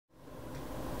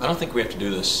don't think we have to do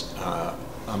this.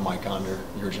 I'm Mike Onder.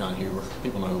 You're John Huber.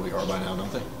 People know who we are by now, don't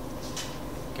they?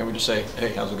 Can we just say,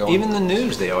 hey, how's it going? Even the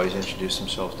news, they always introduce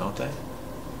themselves, don't they?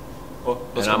 Well,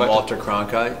 and I'm Walter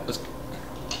Cronkite.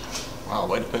 Wow,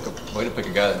 way to pick a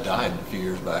guy that died a few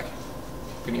years back.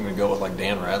 Couldn't even go with like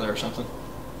Dan Rather or something.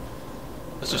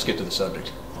 Let's just get to the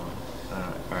subject.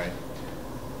 All right.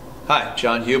 Hi,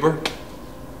 John Huber.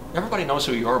 Everybody knows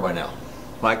who you are by now.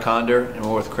 Mike Onder, and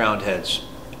we're with Crowned Heads.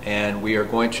 And we are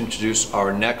going to introduce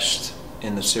our next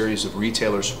in the series of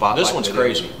retailer spotlight. This one's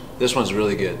crazy. This one's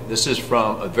really good. This is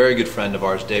from a very good friend of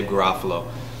ours, Dave Garofalo,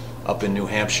 up in New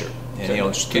Hampshire. And he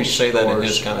owns Can you say that in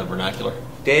his kind of vernacular?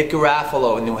 Dave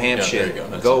Garofalo in New Hampshire. Yeah, there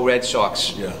you go. Go Red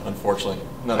Sox. Yeah, unfortunately.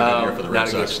 Not a good year for the Red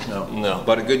Sox. No.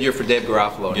 But a good year for Dave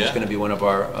Garofalo. And yeah. He's going to be one of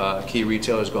our key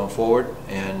retailers going forward.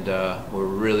 And we're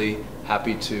really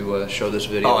happy to show this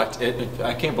video. Oh,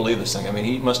 I can't believe this thing. I mean,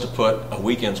 he must have put a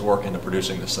weekend's work into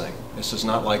producing this thing. This is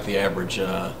not like the average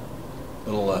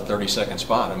little 30-second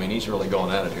spot. I mean, he's really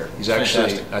going at it here. He's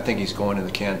actually, I think he's going to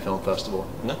the Cannes Film Festival.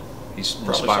 No. He's an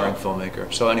aspiring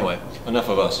filmmaker. So anyway. Enough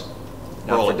of us.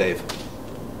 Now for Dave.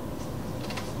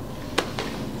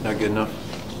 Not good enough?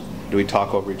 Do we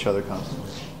talk over each other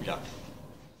constantly? Yeah.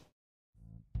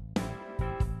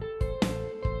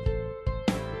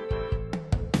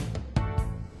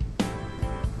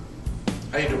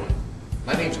 How you doing?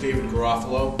 My name's David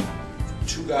Garofalo,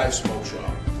 Two Guys Smoke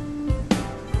Shop.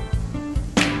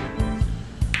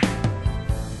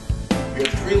 We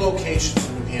have 3 locations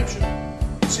in New Hampshire.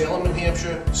 Salem, New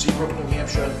Hampshire, Seabrook, New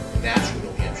Hampshire, and Nashua,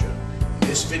 New Hampshire.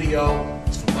 This video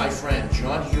is from my friend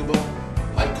John Huber,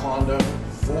 Mike Onder,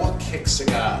 4 Kick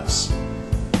Cigars,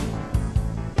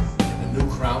 and the new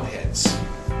Crowned Heads.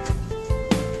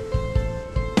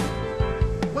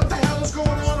 What the hell is going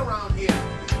on around here?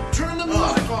 Turn the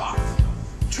music off.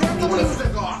 Turn the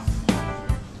music off.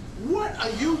 What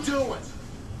are you doing?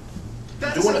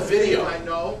 That's doing a video. I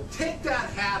know. Take that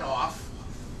hat off.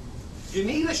 You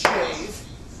need a shave.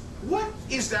 What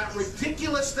is that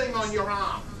ridiculous thing on your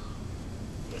arm?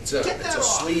 It's a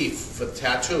sleeve for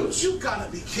tattoos. You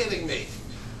gotta be kidding me.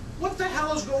 What the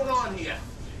hell is going on here?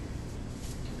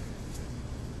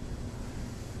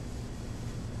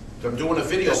 I'm doing a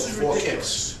video This is for 4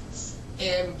 ridiculous. Kicks.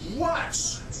 And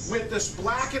what's with this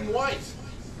black and white?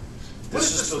 What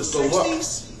This is is the the look.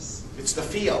 60s? It's the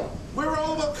feel. We're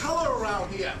all about color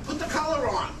around here. Put the color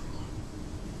on.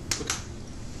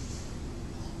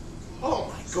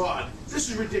 Oh my God, this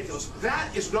is ridiculous.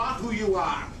 That is not who you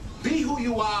are. Be who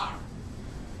you are.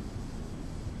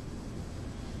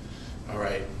 All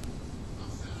right.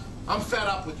 I'm fed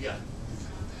up with you.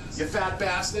 You fat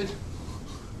bastard.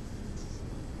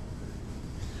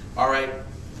 All right.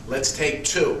 Let's take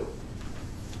 2.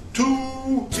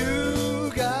 2.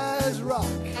 Two guys rock.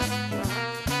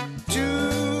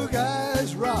 Two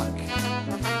guys rock.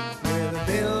 With a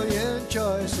billion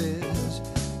choices.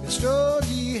 It's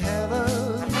Stogie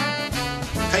heaven.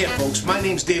 Hey folks, my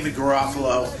name's David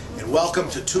Garofalo, and welcome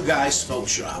to Two Guys Smoke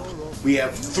Shop. We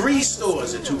have 3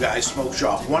 stores at Two Guys Smoke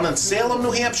Shop. One in Salem,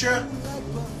 New Hampshire,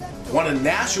 one in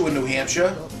Nashua, New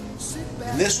Hampshire,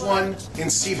 and this one in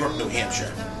Seabrook, New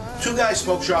Hampshire. Two Guys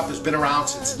Smoke Shop has been around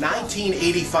since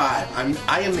 1985.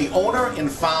 I am the owner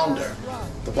and founder.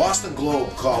 The Boston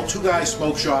Globe called Two Guys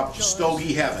Smoke Shop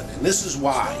Stogie Heaven, and this is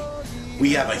why.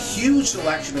 We have a huge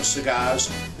selection of cigars.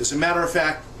 As a matter of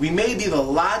fact, we may be the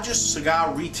largest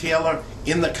cigar retailer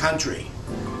in the country.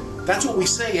 That's what we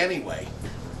say anyway.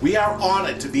 We are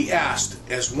honored to be asked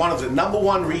as one of the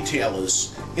 #1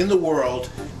 retailers in the world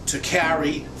to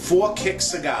carry 4 Kick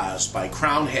cigars by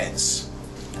Crowned Heads.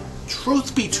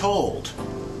 Truth be told,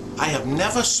 I have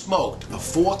never smoked a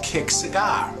 4 Kick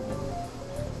cigar.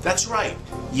 That's right,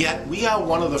 yet we are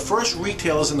one of the first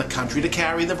retailers in the country to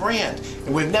carry the brand,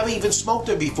 and we've never even smoked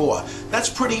it before. That's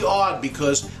pretty odd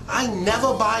because I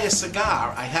never buy a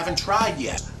cigar I haven't tried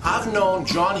yet. I've known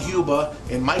John Huber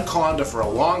and Mike Onder for a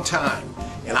long time,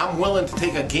 and I'm willing to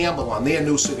take a gamble on their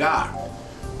new cigar.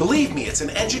 Believe me, it's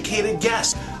an educated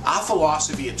guess. Our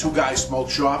philosophy at Two Guys Smoke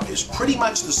Shop is pretty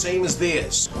much the same as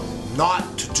theirs.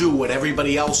 Not to do what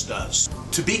everybody else does.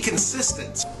 To be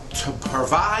consistent. To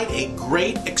provide a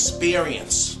great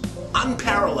experience.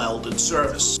 Unparalleled in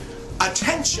service.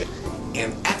 Attention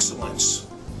and excellence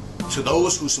to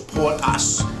those who support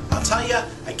us. I'll tell you,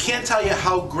 I can't tell you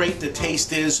how great the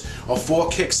taste is of 4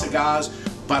 Kick cigars,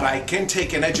 but I can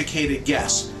take an educated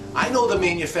guess. I know the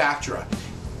manufacturer,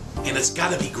 and it's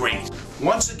gotta be great.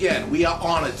 Once again, we are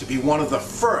honored to be one of the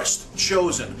first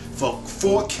chosen for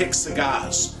 4 Kick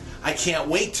cigars. I can't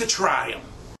wait to try them.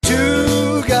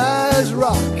 Two guys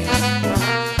rock.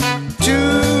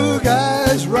 Two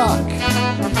guys rock.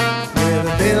 With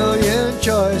a billion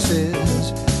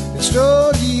choices in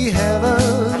Stogie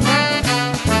heaven.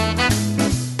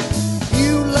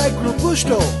 You like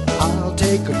Robusto, I'll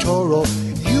take a Toro.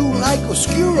 You like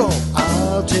Oscuro,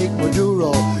 I'll take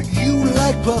Maduro. You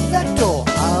like Perfecto,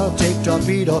 I'll take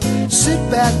Torpedo. Sit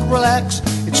back, relax,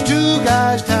 it's two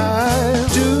guys time.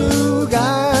 Two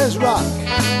guys rock.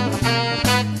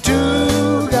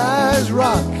 Two guys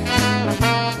rock.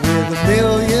 With a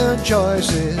million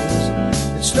choices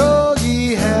in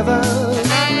Stogie heaven.